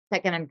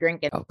Second, I'm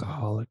drinking.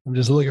 Alcoholic. I'm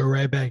just looking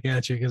right back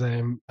at you because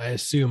I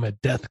assume a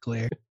death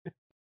glare.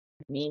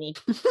 Meanie.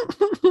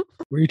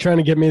 Were you trying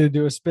to get me to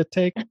do a spit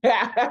take?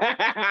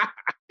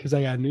 Because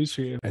I got news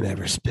for you. I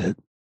never spit.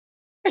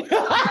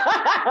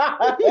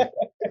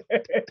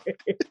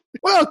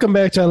 Welcome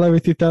back to I Love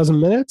You 3000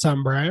 Minutes.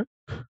 I'm Brian.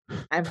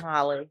 I'm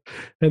Holly.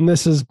 And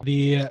this is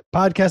the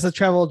podcast that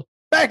traveled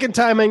back in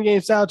time and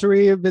game style to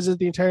revisit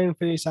the entire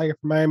Infinity Saga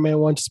from Iron Man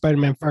 1 to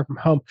Spider-Man Far From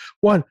Home.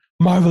 One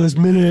marvelous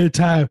minute at a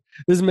time.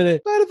 This is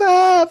minute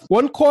 95.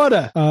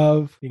 1/4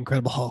 of The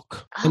Incredible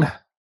Hulk. And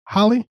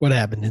Holly, what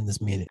happened in this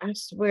minute? I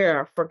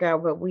swear I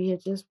forgot what we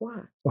had just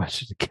watched. Why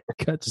should I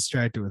got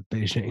distracted with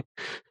Beijing?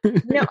 No.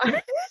 No,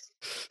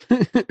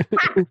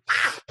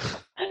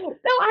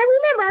 I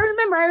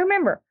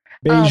remember.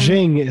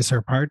 Beijing is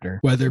her partner.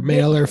 Whether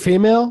male or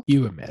female,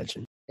 you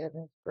imagine.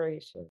 Goodness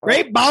gracious.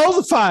 Great balls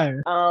of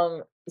fire.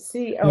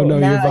 See, no, your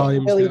now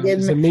volume's really down. didn't.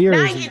 Is it me or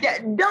Now is you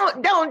it?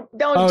 don't.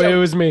 Oh, it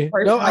was me.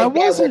 No, like I that with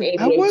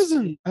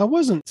wasn't. I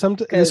wasn't.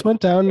 This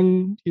went down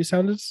and you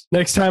sounded.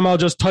 Next time I'll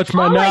just touch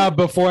my knob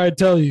before I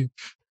tell you.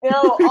 No,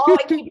 all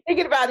I keep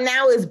thinking about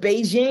now is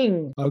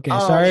Beijing. Okay,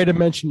 sorry to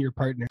mention your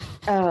partner.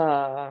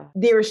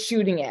 They were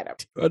shooting at him.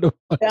 The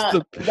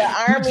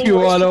army. Do you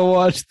want to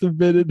watch the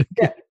minute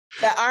again?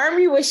 The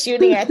army was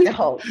shooting at the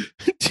Hulk.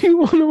 Do you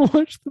want to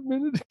watch the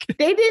minute again?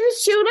 They didn't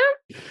shoot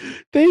him?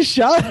 They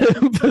shot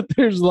him, but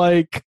there's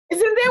like...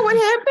 Isn't that what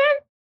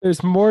happened?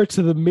 There's more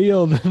to the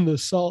meal than the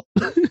salt.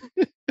 What?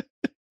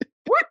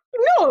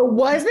 No, it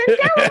wasn't.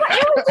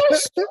 It was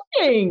just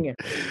shooting.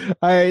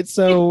 All right,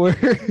 so we're...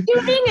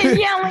 Shooting and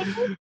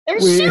yelling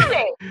and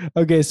shooting.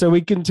 Okay, so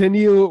we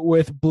continue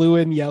with blue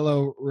and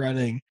yellow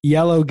running.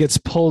 Yellow gets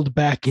pulled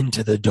back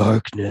into the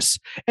darkness.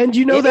 And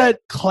you know that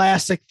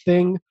classic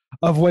thing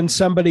of when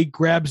somebody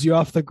grabs you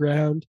off the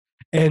ground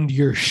and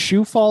your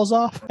shoe falls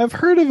off? I've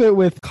heard of it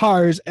with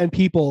cars and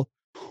people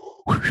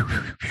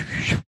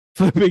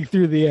flipping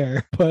through the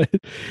air, but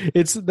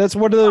that's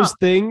one of those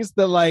things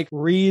that like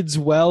reads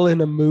well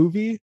in a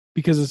movie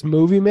because it's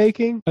movie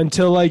making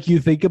until like you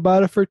think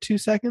about it for 2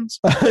 seconds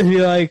and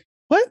you're like,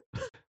 what?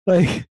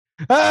 Like,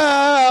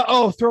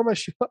 throw my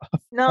shoe off.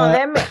 No,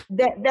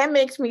 that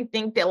makes me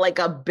think that like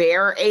a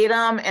bear ate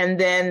them and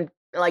then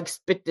like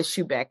spit the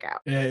shoe back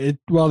out. Yeah,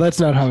 well, that's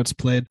not how it's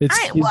played.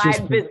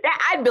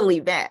 I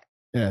believe that.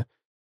 Yeah.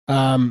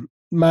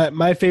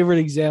 My favorite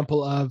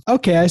example of,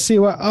 okay, I see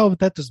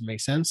that doesn't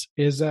make sense,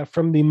 is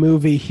from the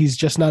movie He's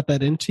Just Not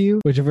That Into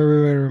You, which if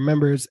everybody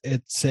remembers,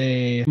 it's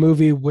a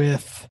movie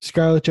with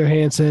Scarlett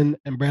Johansson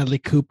and Bradley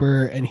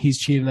Cooper, and he's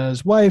cheating on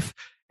his wife,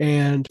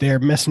 and they're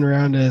messing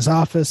around in his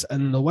office,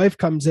 and the wife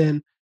comes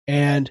in,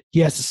 and he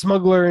has to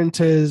smuggle her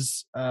into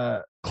his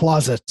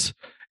closet,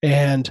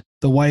 and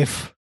the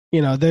wife,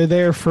 they're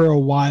there for a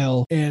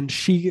while, and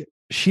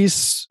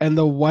she's and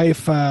the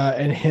wife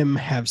and him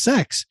have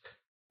sex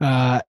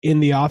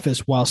in the office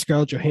while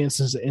Scarlett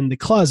Johansson's in the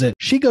closet.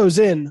 She goes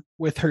in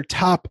with her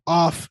top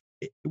off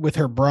with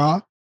her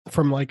bra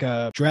from like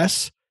a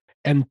dress,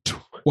 and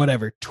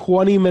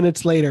 20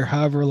 minutes later,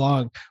 however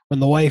long, when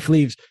the wife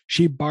leaves,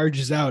 she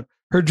barges out.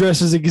 Her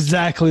dress is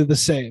exactly the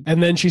same.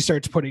 And then she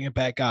starts putting it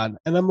back on.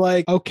 And I'm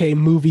like, okay,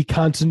 movie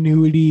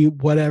continuity,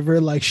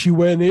 whatever. Like, she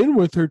went in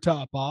with her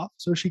top off,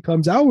 so she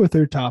comes out with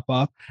her top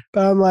off.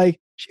 But I'm like,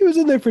 she was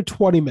in there for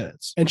 20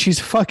 minutes. And she's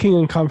fucking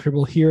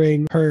uncomfortable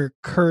hearing her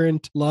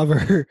current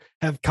lover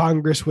have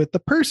Congress with the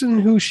person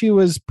who she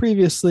was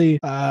previously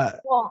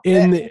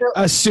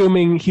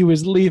assuming he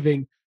was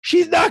leaving.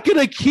 She's not going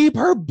to keep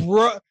her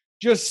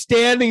just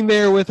standing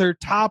there with her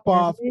top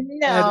off.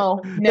 No.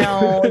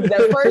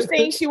 The first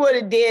thing she would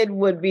have did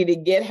would be to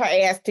get her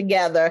ass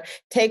together,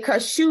 take her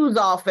shoes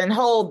off and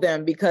hold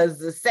them, because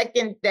the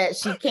second that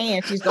she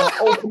can, she's going to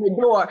open the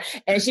door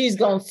and she's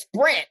going to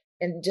sprint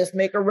and just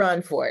make a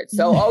run for it.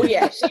 So,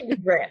 she'd be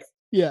dressed.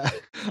 Yeah.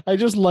 I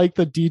just like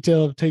the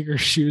detail of take her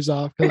shoes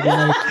off, because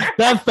like,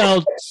 that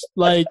felt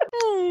like...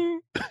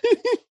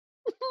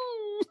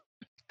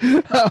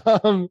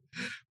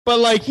 But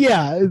like,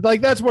 yeah,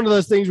 like that's one of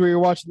those things where you're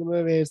watching the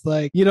movie, it's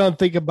like, you don't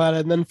think about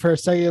it. And then for a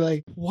second, you're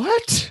like,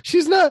 what?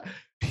 She's not,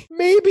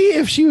 maybe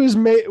if she was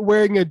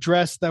wearing a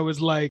dress that was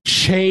like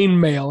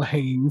chainmail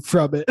hanging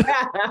from it,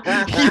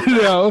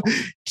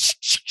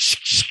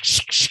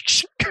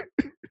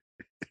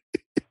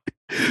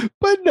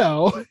 But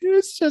no,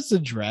 it's just a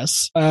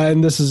dress.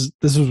 And this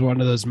was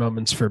one of those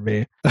moments for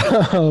me.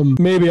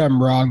 Maybe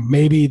I'm wrong.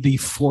 Maybe the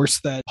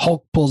force that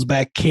Hulk pulls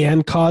back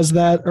can cause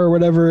that or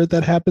whatever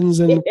that happens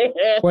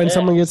when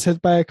someone gets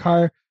hit by a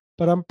car.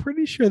 But I'm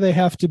pretty sure they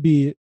have to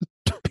be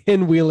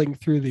pinwheeling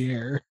through the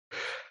air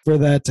for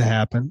that to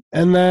happen.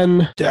 And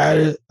then,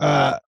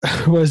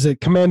 was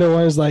it Commander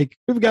One is like,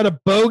 we've got a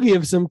bogey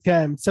of some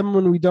kind,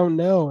 someone we don't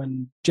know.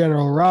 And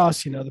General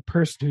Ross, the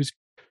person who's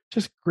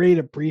just great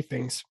at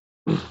briefings.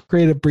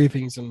 creative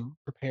briefings and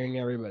preparing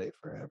everybody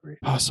for every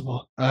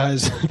possible.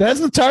 That's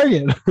the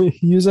target.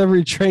 Use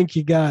every trank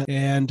you got,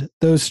 and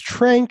those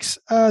tranks,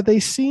 they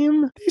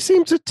seem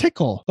to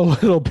tickle a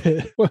little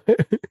bit. When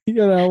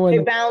they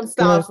bounced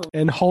off,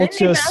 and Hulk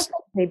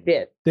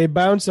they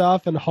bounce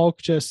off, and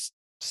Hulk just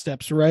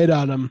steps right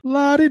on him.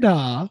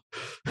 La-di-da.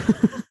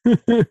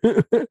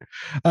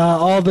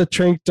 All the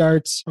trank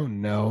darts. Oh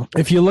no.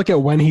 If you look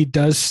at when he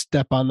does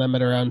step on them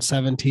at around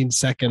 17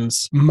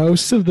 seconds,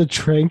 most of the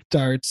trank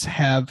darts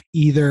have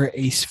either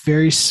a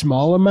very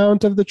small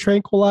amount of the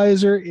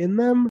tranquilizer in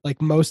them,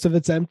 like most of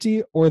it's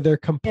empty, or they're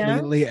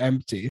completely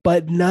empty.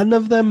 But none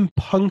of them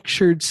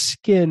punctured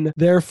skin,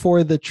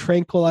 therefore the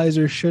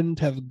tranquilizer shouldn't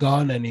have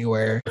gone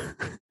anywhere.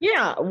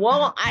 Yeah,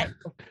 well,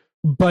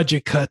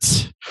 budget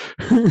cuts.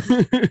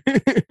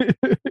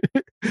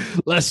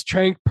 Less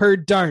trank per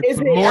dart,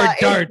 but more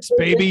darts,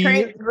 baby. Is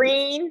trank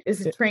green?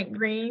 Is it trank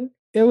green?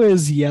 It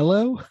was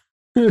yellow.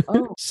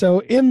 Oh.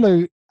 So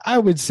I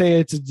would say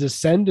it's a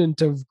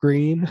descendant of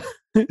green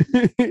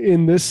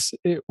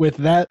with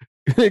that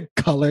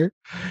color.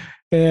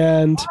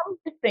 And I'm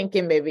just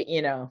thinking maybe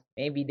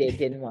they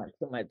didn't want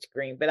too much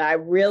green, but I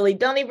really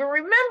don't even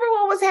remember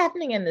what was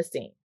happening in the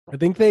scene. I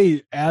think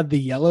they add the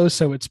yellow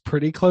so it's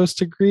pretty close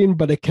to green,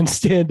 but it can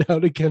stand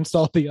out against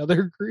all the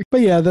other green.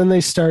 But yeah, then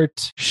they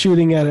start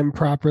shooting at him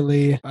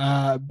properly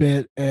a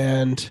bit,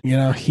 and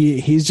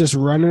he's just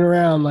running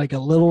around like a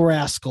little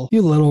rascal.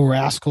 You little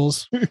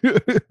rascals.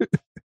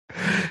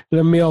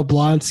 Emil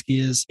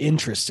Blonsky is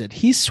interested.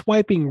 He's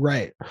swiping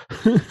right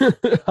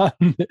on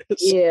this.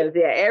 Yeah.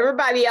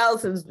 Everybody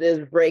else is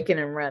breaking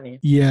and running.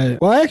 Yeah.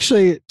 Well,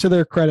 actually, to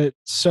their credit,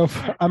 so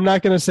far, I'm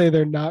not going to say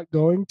they're not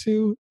going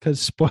to, because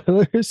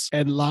spoilers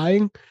and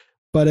lying.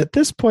 But at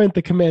this point,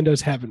 the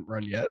Commandos haven't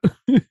run yet.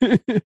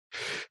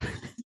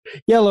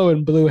 Yellow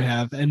and Blue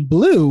have. And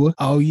Blue,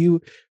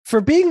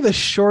 for being the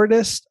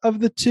shortest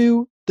of the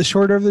two, the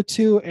shorter of the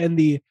two, and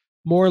the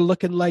more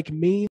looking like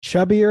me,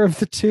 chubbier of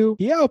the two,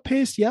 he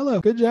outpaced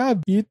Yellow. Good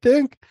job. You'd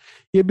think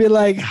you'd be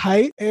like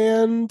height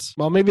and,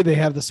 well, maybe they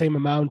have the same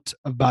amount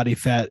of body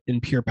fat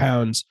in pure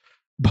pounds,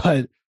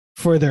 but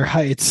for their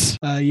heights,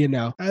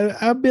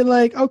 I'd be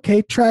like,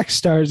 okay, Track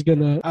Star is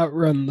gonna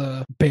outrun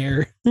the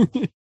bear.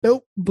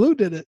 Nope, Blue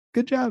did it.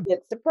 Good job.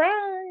 Get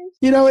surprised.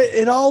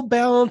 It all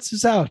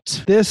balances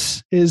out.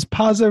 This is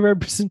positive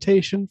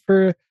representation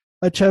for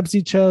a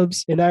Chubsy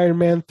Chubs. In Iron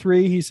Man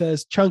 3, he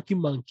says, chunky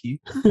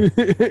monkey.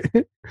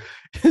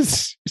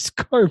 It's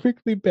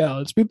karmically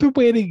balanced. We've been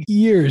waiting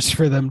years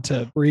for them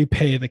to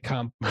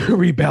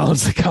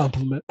rebalance the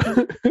compliment.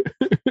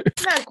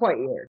 Not quite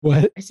years.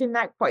 What? I said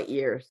not quite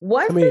years.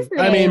 What's his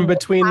name? I mean,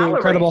 between the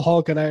Incredible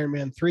Hulk and Iron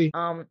Man 3.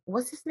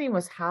 What's his name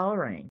was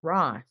Hallorann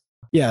Ross.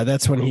 Yeah,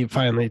 that's when he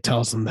finally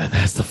tells him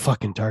that's the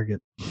fucking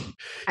target.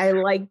 I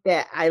like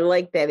that.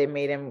 It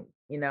made him,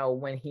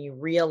 when he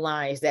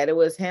realized that it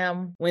was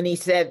him, when he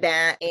said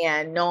that,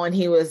 and knowing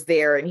he was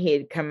there and he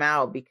had come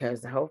out,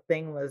 because the whole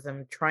thing was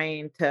him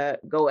trying to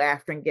go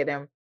after and get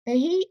him.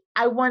 And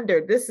I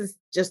wonder, this is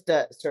just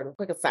a sort of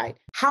quick aside.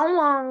 How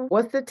long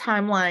was the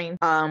timeline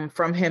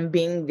from him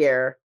being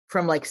there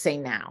from, like, say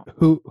now?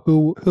 Who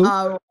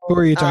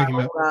are you talking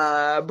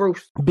about?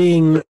 Bruce.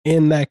 Being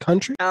in that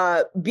country?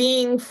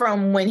 Being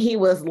from when he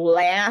was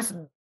last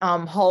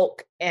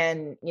Hulk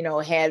and,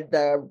 had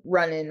the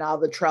run in all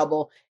the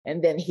trouble,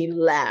 and then he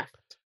left.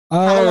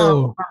 Oh. How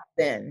long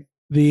then?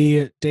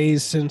 The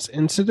days since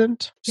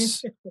incident.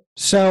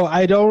 So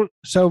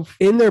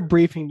in their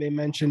briefing, they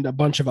mentioned a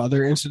bunch of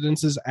other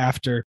incidences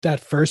after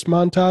that first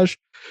montage.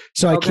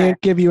 So I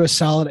can't give you a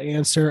solid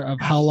answer of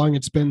how long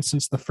it's been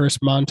since the first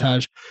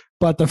montage,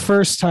 but the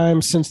first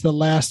time since the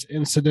last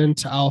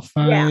incident, I'll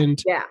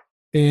find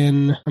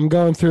I'm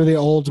going through the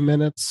old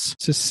minutes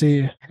to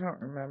see. I don't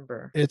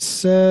remember. It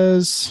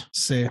says,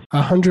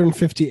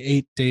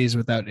 158 days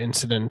without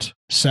incident.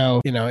 So,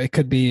 it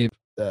could be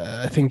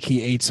I think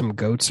he ate some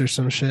goats or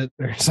some shit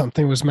or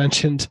something was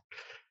mentioned,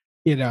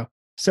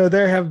 So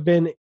there have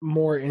been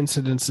more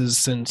incidences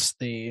since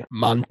the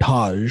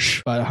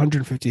montage, but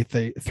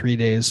 153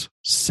 days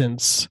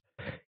since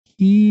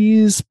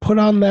he's put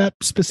on that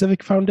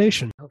specific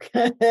foundation.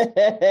 Okay.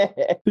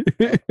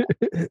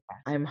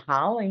 I'm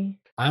Holly.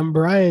 I'm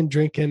Brian,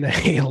 drinking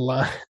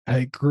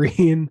a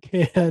green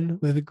can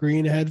with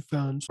green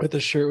headphones with a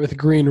shirt with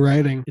green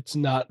writing. It's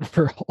not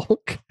for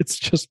Hulk. It's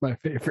just my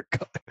favorite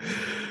color.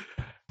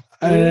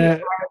 We are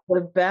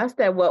the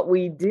best at what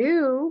we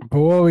do. But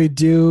what we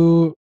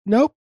do,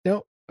 nope.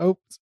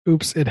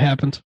 Oops, it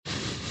happened.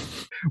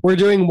 We're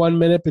doing 1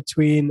 minute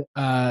between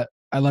I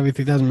Love You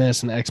 3000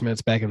 Minutes and X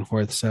Minutes back and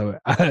forth. So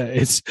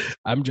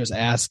I'm just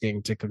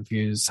asking to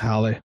confuse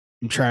Holly.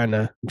 I'm trying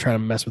to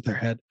mess with her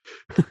head.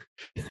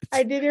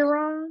 I did it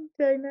wrong.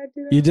 Did I not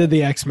do that? You did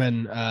the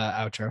X-Men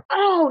outro.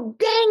 Oh,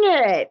 dang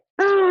it.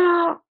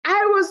 Oh,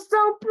 I was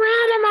so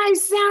proud of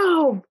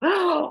myself.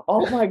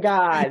 Oh my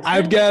God.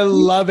 I'm gonna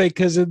love it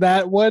because in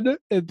that one,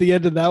 at the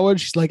end of that one,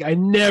 she's like, I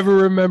never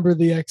remember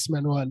the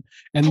X-Men one.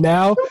 And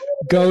now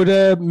go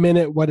to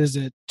minute, what is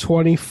it,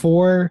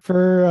 24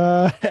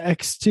 for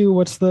X2?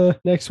 What's the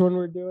next one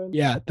we're doing?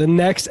 Yeah, the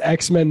next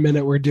X-Men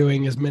minute we're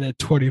doing is minute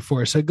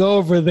 24. So go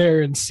over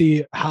there and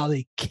see how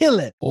they kill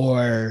it.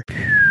 Or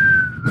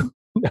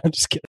no, I'm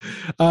just kidding.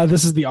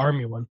 This is the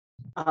army one.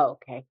 Oh,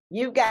 okay.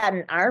 You've got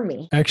an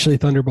army. Actually,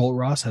 Thunderbolt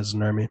Ross has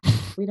an army.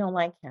 We don't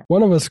like him.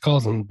 One of us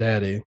calls him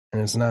Daddy,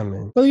 and it's not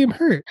me. William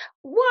Hurt.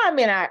 Well, I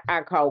mean, I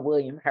call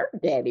William Hurt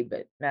Daddy,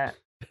 but not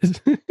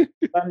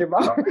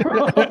Thunderbolt.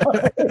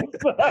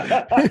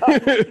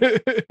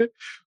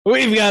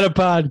 We've got a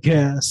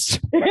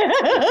podcast.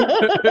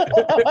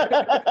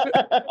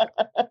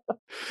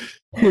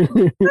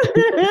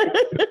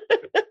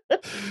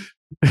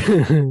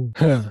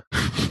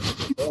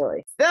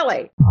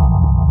 Silly.